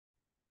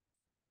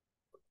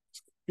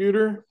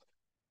computer.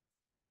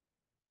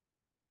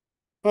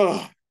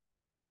 Oh,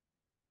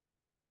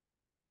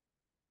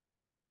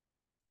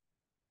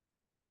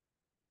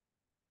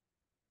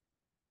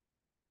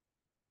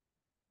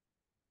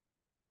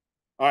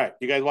 all right.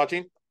 You guys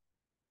watching?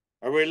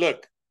 Everybody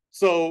look.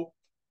 So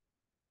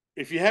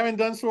if you haven't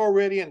done so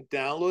already and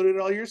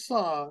downloaded all your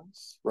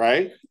songs,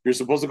 right? You're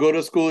supposed to go to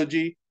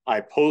Schoology.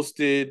 I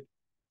posted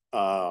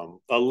a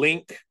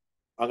link.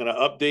 I'm gonna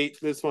update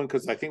this one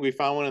because I think we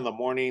found one in the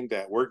morning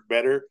that worked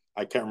better.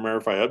 I can't remember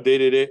if I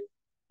updated it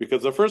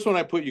because the first one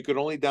I put you could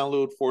only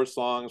download 4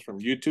 songs from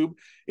YouTube.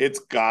 It's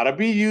gotta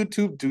be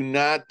YouTube. Do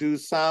not do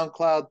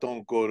SoundCloud.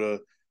 Don't go to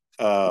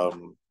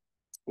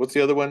what's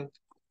the other one?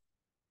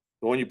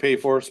 The one you pay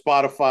for,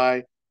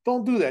 Spotify.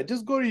 Don't do that.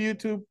 Just go to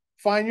YouTube,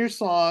 find your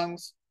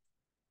songs,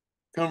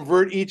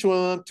 convert each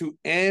one to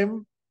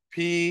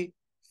MP3.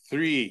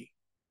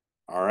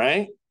 All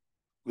right.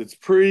 It's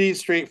pretty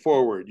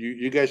straightforward.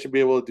 You guys should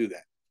be able to do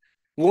that.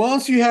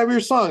 Once you have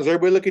your songs,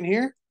 everybody looking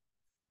here,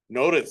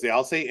 notice they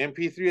all say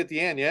MP3 at the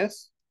end.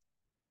 Yes.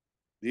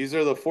 These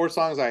are the 4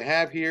 songs I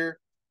have here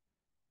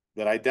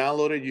that I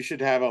downloaded. You should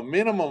have a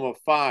minimum of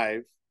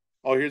 5.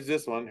 Oh, here's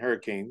this one,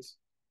 Hurricanes.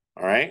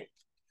 All right.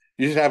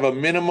 You should have a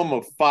minimum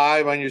of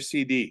 5 on your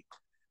CD.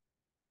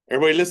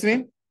 Everybody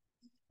listening?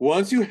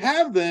 Once you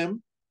have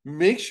them,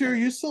 make sure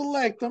you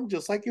select them,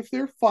 just like if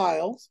they're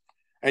files,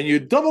 and you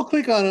double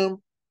click on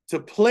them to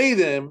play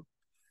them,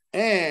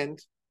 and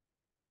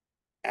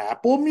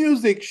Apple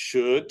Music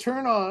should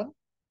turn on,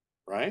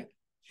 right?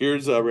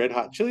 Here's Red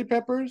Hot Chili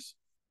Peppers,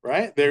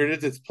 right? There it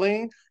is, it's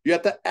playing. You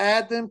have to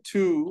add them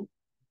to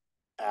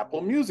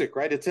Apple Music,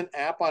 right? It's an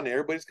app on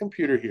everybody's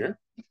computer here,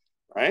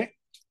 right?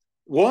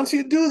 Once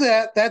you do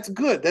that, that's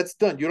good. That's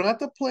done. You don't have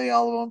to play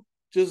all of them.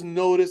 Just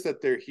notice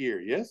that they're here.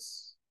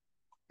 Yes?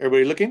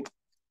 Everybody looking?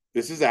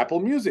 This is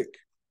Apple Music.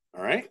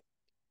 All right.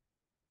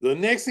 The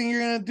next thing you're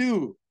going to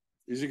do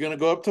is you're going to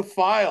go up to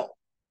File,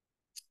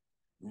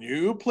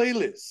 New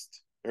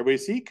Playlist. Everybody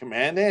see?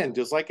 Command N,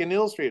 just like in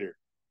Illustrator.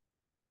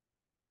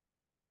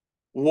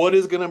 What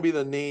is going to be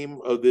the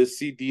name of this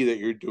CD that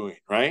you're doing,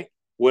 right?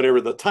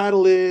 Whatever the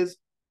title is,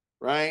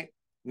 right?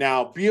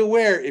 Now, be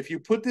aware if you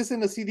put this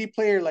in a CD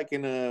player, like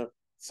in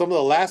some of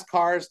the last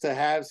cars to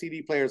have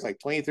CD players, like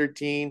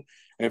 2013,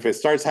 and if it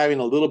starts having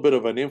a little bit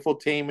of an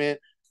infotainment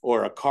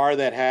or a car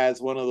that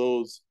has one of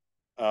those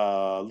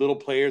little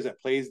players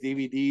that plays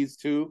DVDs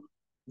too,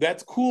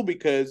 that's cool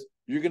because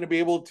you're going to be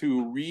able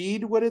to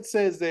read what it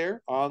says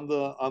there on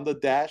the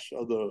dash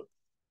of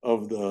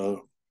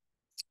the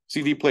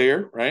CD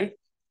player, right?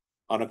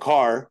 On a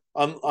car.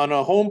 On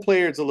a home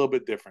player, it's a little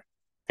bit different.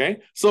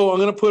 Okay, so I'm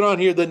gonna put on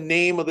here the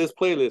name of this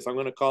playlist. I'm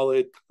gonna call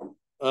it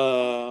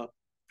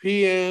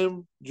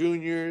PM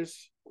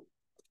Juniors,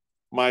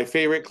 my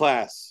favorite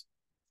class.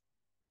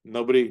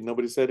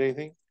 Nobody said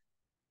anything.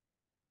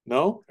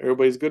 No,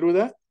 everybody's good with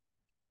that.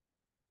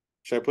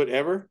 Should I put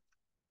ever?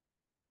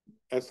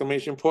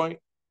 Exclamation point.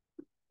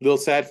 Little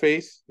sad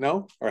face.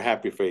 No, or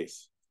happy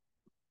face.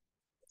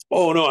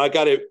 Oh no, I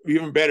got it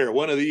even better.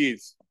 One of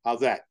these. How's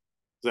that?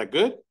 Is that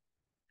good?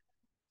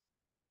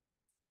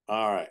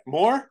 All right.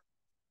 More?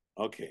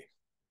 Okay.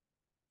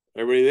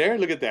 Everybody there?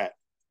 Look at that.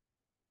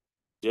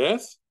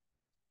 Yes?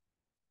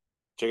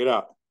 Check it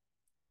out.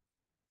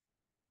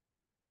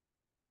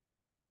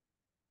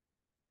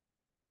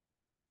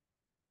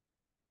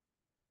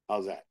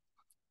 How's that?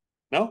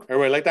 No?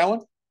 Everybody like that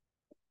one?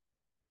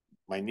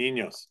 My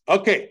niños.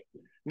 Okay.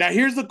 Now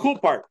here's the cool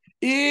part.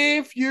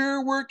 If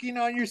you're working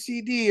on your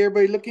CD,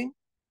 everybody looking?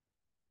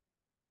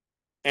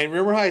 And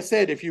remember how I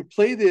said if you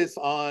play this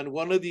on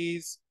one of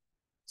these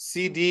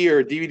CD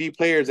or DVD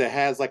players that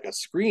has like a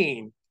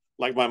screen,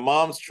 like my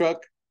mom's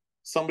truck,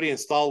 somebody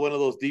installed one of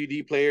those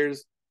DVD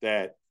players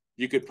that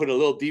you could put a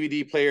little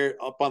DVD player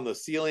up on the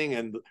ceiling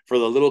and for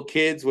the little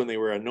kids when they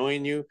were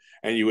annoying you,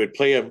 and you would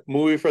play a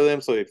movie for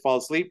them so they'd fall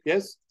asleep.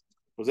 Yes?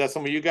 Was that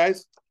some of you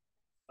guys?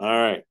 All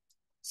right.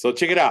 So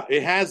check it out.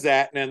 It has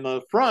that, and in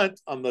the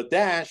front on the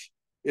dash,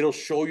 it'll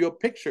show you a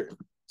picture.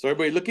 So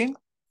everybody looking?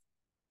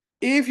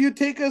 If you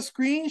take a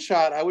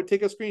screenshot, I would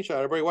take a screenshot.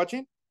 Everybody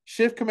watching?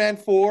 Shift Command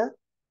 4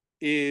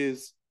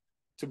 is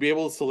to be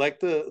able to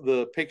select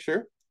the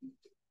picture.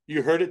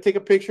 You heard it take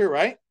a picture,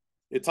 right?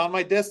 It's on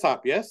my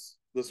desktop, yes?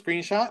 The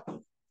screenshot.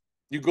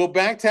 You go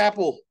back to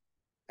Apple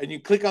and you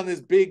click on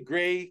this big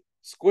gray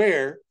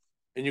square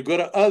and you go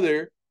to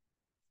other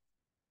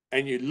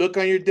and you look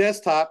on your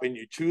desktop and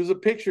you choose a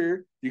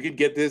picture. You could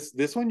get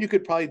this one you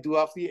could probably do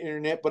off the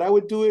internet, but I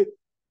would do it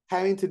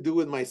having to do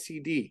with my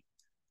CD.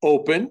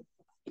 Open,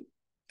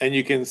 and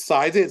you can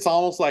size it. It's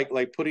almost like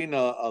putting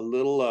a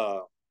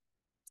little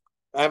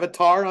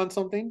avatar on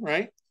something,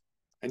 right?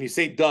 And you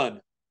say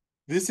done.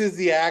 This is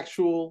the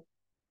actual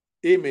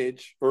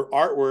image or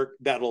artwork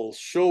that'll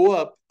show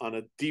up on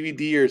a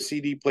DVD or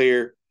CD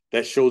player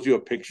that shows you a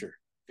picture.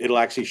 It'll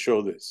actually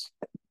show this.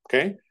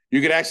 Okay.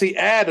 You could actually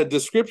add a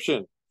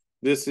description.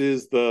 This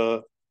is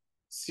the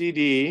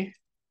CD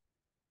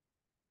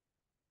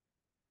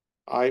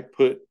I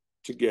put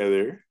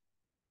together.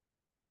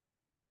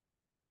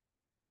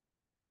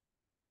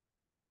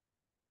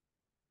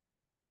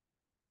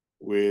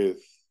 with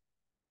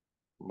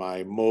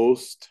my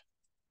most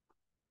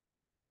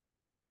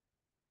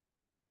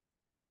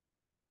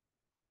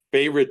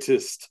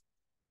favoritist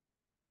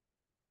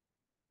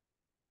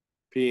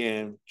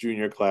PM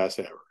junior class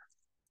ever.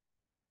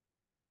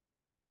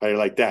 How do you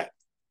like that?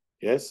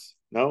 Yes?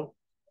 No?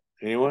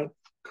 Anyone?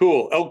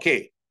 Cool.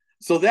 Okay.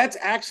 So that's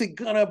actually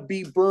going to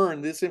be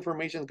burned. This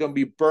information is going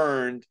to be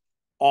burned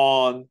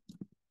on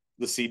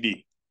the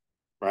CD,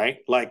 right?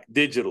 Like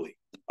digitally.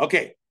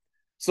 Okay.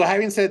 So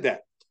having said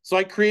that, so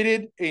I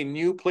created a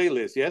new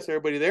playlist. Yes,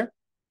 everybody there?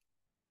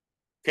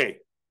 Okay.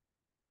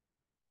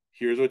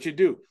 Here's what you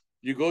do.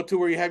 You go to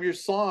where you have your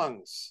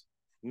songs.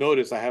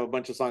 Notice I have a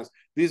bunch of songs.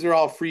 These are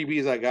all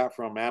freebies I got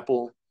from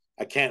Apple.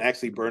 I can't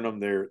actually burn them.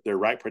 They're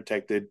right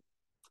protected.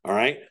 All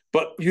right.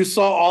 But you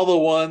saw all the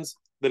ones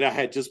that I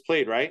had just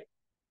played, right?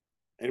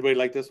 Anybody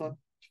like this one?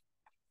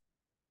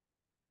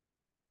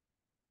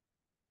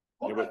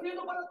 Anybody?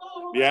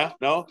 Yeah?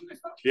 No?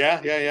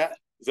 Yeah, yeah, yeah.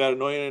 Is that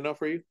annoying enough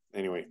for you?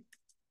 Anyway.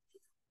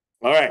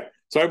 All right.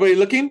 So everybody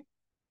looking?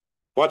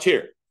 Watch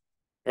here.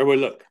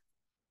 Everybody look.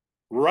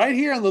 Right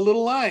here on the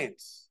little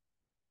lines,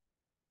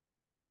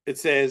 it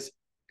says,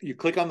 you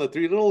click on the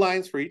 3 little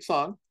lines for each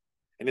song,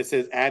 and it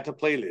says add to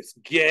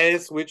playlist.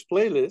 Guess which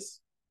playlist?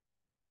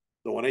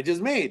 The one I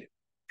just made.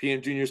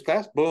 PM Juniors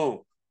class.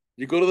 Boom.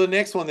 You go to the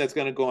next one that's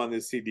going to go on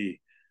this CD.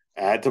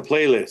 Add to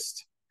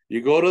playlist.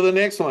 You go to the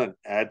next one.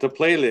 Add to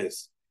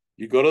playlist.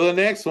 You go to the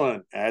next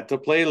one. Add to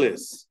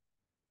playlist.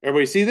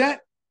 Everybody see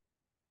that?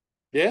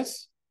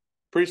 Yes?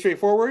 Pretty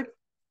straightforward.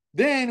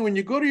 Then when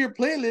you go to your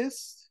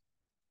playlist,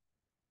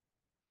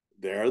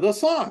 there are the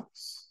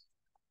songs.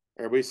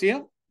 Everybody see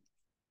them?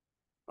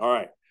 All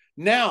right.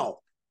 Now,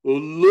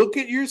 look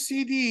at your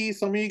CD.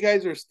 Some of you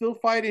guys are still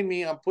fighting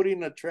me on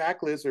putting a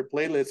track list or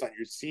playlist on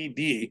your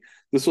CD.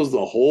 This was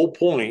the whole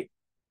point,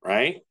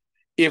 right?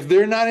 If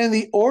they're not in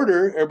the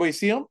order, everybody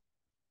see them?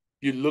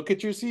 You look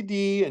at your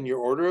CD and your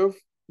order of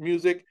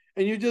music,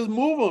 and you just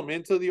move them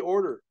into the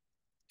order.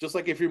 Just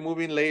like if you're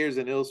moving layers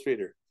in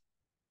Illustrator.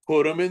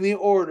 Put them in the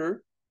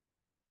order,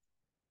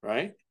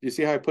 right? You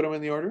see how I put them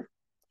in the order?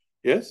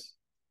 Yes?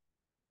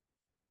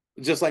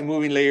 Just like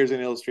moving layers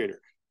in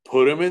Illustrator.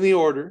 Put them in the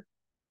order.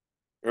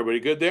 Everybody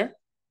good there?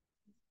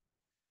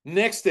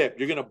 Next step,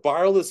 you're going to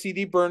borrow the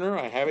CD burner.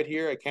 I have it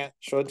here. I can't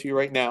show it to you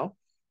right now.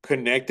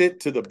 Connect it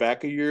to the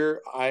back of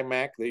your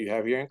iMac that you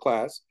have here in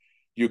class.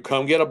 You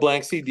come get a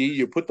blank CD.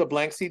 You put the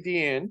blank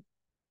CD in.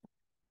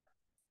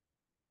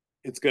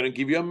 It's going to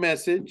give you a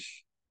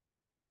message.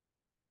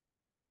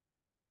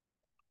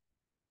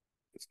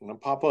 It's going to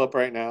pop up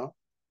right now.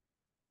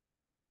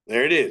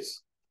 There it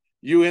is.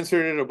 You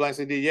inserted a blank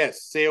CD.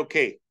 Yes, say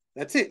okay.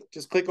 That's it.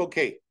 Just click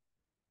okay.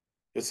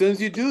 As soon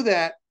as you do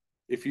that,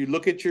 if you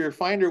look at your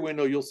Finder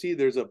window, you'll see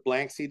there's a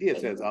blank CD.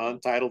 It says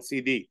untitled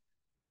CD.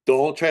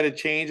 Don't try to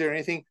change or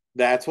anything.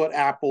 That's what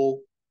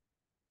Apple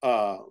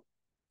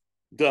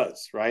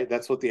does, right?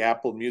 That's what the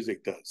Apple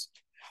Music does.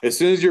 As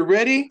soon as you're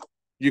ready,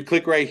 you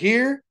click right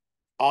here.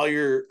 All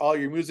your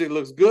music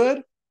looks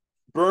good.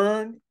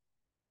 Burn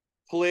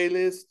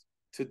playlist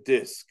to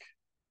disk.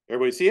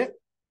 Everybody see it?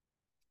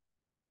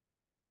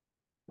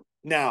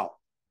 Now,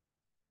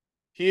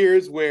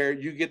 here's where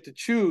you get to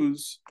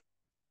choose,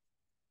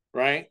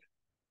 right?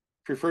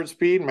 Preferred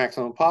speed,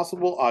 maximum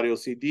possible, audio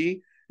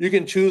CD. You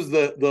can choose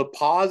the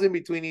pause in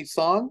between each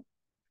song.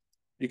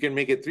 You can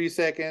make it 3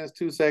 seconds,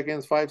 2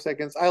 seconds, 5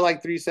 seconds. I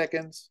like 3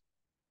 seconds.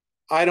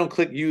 I don't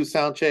click use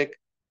sound check.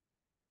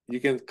 You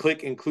can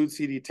click include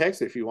CD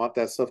text if you want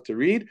that stuff to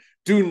read.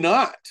 Do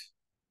not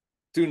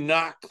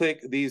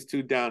click these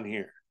 2 down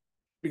here.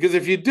 Because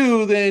if you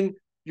do, then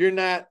you're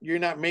not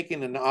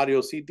making an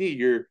audio CD.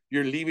 You're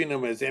leaving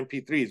them as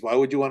MP3s. Why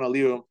would you want to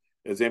leave them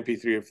as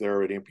MP3 if they're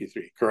already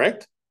MP3?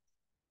 Correct?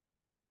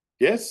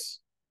 Yes?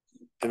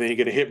 And then you're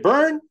going to hit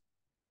burn.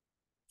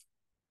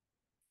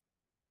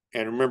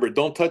 And remember,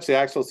 don't touch the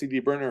actual CD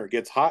burner or it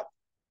gets hot.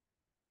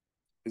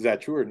 Is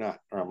that true or not?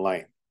 Or I'm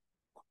lying?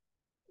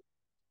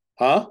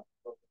 Huh?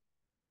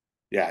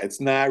 Yeah,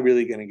 it's not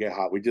really going to get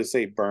hot. We just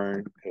say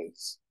burn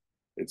because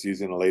it's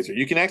using a laser.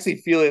 You can actually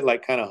feel it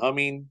like kind of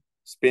humming,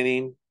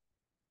 spinning.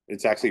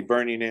 It's actually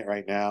burning it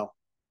right now.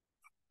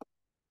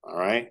 All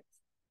right.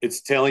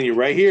 It's telling you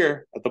right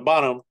here at the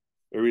bottom,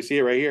 where we see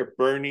it right here,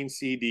 burning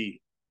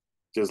CD.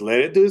 Just let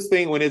it do its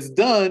thing. When it's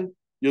done,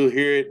 you'll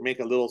hear it make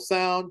a little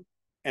sound,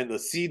 and the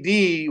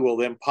CD will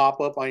then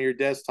pop up on your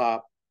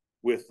desktop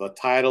with the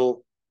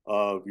title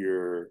of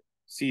your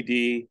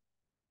CD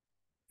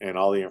and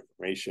all the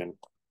information,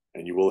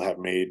 and you will have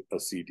made a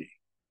CD.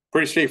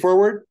 Pretty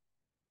straightforward.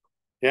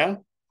 Yeah.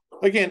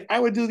 Again, I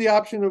would do the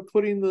option of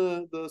putting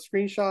the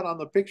screenshot on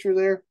the picture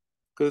there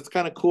because it's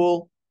kind of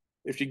cool.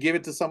 If you give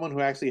it to someone who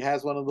actually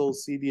has one of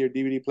those CD or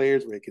DVD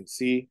players where they can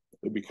see,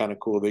 it'd be kind of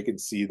cool. They can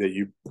see that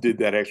you did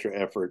that extra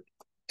effort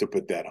to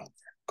put that on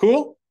there.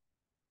 Cool?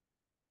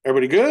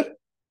 Everybody good?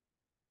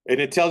 And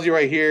it tells you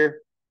right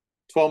here,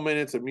 12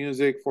 minutes of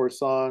music, 4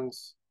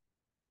 songs.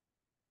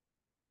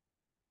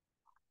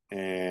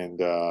 And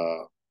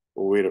we'll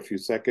wait a few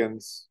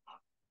seconds.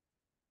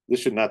 This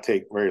should not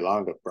take very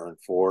long to burn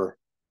 4.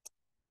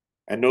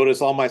 And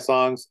notice all my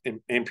songs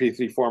in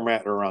MP3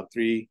 format are around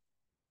 3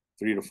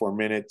 to 4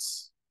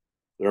 minutes.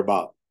 They're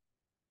about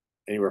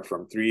anywhere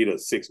from 3 to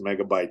 6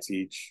 megabytes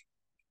each.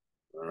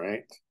 All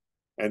right.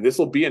 And this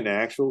will be an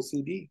actual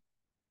CD.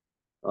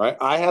 All right.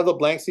 I have the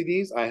blank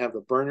CDs. I have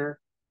the burner.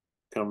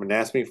 Come and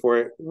ask me for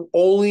it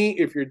only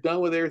if you're done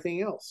with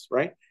everything else,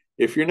 right?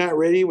 If you're not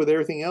ready with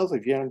everything else,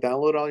 if you haven't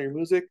downloaded all your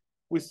music,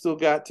 we still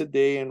got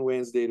today and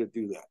Wednesday to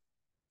do that.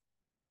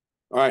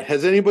 All right.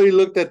 Has anybody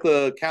looked at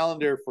the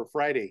calendar for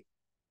Friday?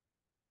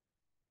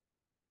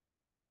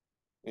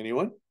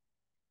 Anyone?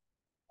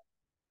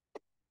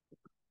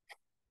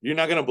 You're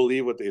not going to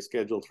believe what they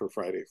scheduled for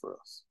Friday for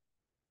us.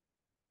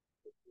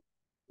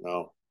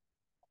 No.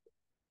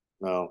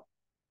 No.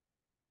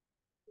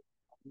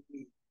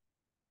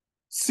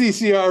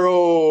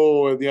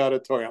 CCRO at the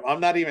auditorium. I'm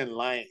not even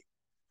lying.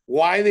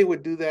 Why they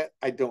would do that,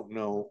 I don't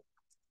know.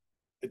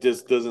 It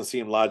just doesn't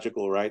seem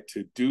logical, right?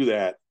 To do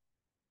that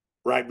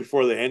right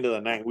before the end of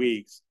the 9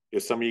 weeks,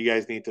 if some of you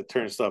guys need to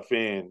turn stuff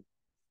in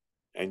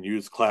and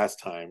use class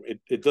time.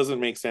 It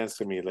doesn't make sense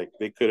to me. Like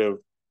they could have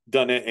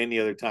done it any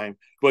other time.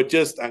 But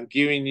just I'm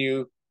giving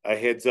you a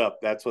heads up.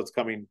 That's what's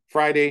coming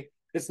Friday.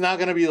 It's not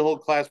going to be the whole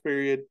class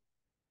period,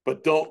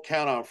 but don't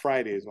count on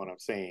Friday is what I'm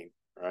saying,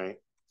 right?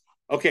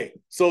 Okay,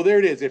 so there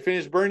it is. It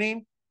finished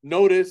burning.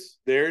 Notice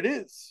there it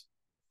is.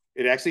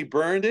 It actually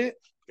burned it.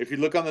 If you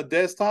look on the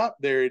desktop,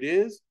 there it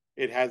is.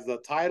 It has the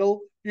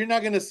title. You're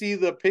not going to see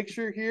the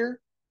picture here,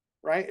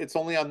 right? It's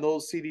only on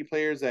those CD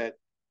players that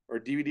or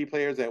DVD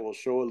players that will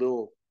show a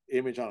little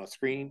image on a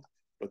screen.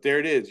 But there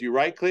it is. You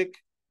right click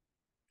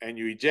and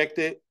you eject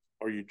it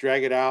or you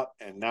drag it out.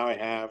 And now I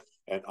have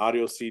an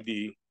audio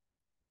CD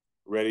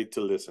ready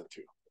to listen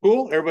to.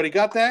 Cool. Everybody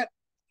got that?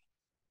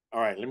 All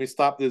right. Let me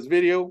stop this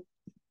video.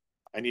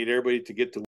 I need everybody to get to